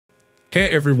Hey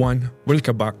everyone,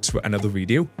 welcome back to another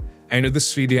video. And in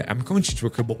this video, I'm going to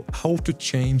talk about how to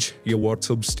change your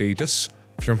WhatsApp status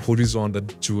from horizontal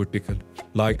to vertical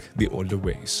like the older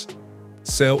ways.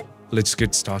 So let's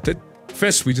get started.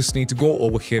 First, we just need to go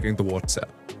over here in the WhatsApp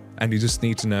and you just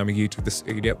need to navigate to this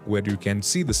area where you can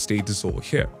see the status over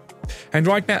here. And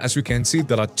right now, as you can see,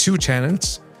 there are two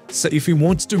channels. So if you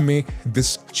want to make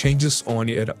this changes on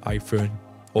your iPhone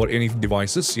or any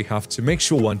devices, you have to make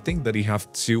sure one thing, that you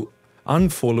have to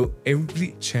unfollow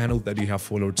every channel that you have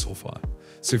followed so far.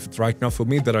 So if right now for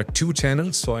me there are two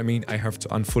channels, so I have to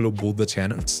unfollow both the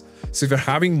channels. So if you're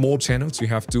having more channels, you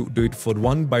have to do it for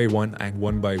one by one and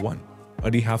one by one,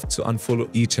 but you have to unfollow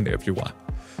each and every one.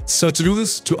 So to do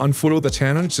this, to unfollow the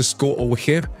channel, just go over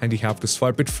here and you have to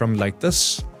swipe it from like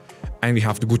this, and you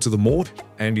have to go to the mode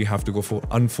and you have to go for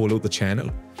unfollow the channel,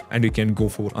 and you can go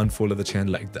for unfollow the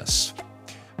channel like this.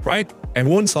 Right, and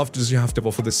once after this, you have to go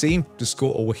for the same. Just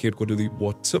go over here, go to the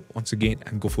WhatsApp once again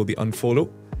and go for the unfollow,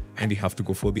 and you have to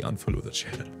go for the unfollow the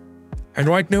channel. And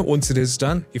right now, once it is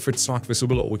done, if it's not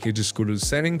visible over here, just go to the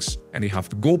settings and you have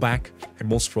to go back, and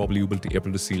most probably you will be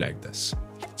able to see like this.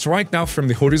 So right now from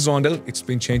the horizontal, it's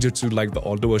been changed to like the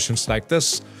older versions like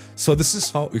this. So this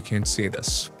is how you can say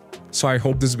this. So I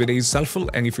hope this video is helpful,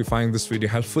 and if you find this video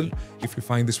helpful,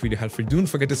 don't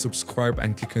forget to subscribe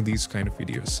and click on these kind of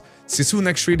videos. See you soon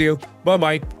next video. Bye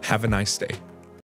bye. Have a nice day.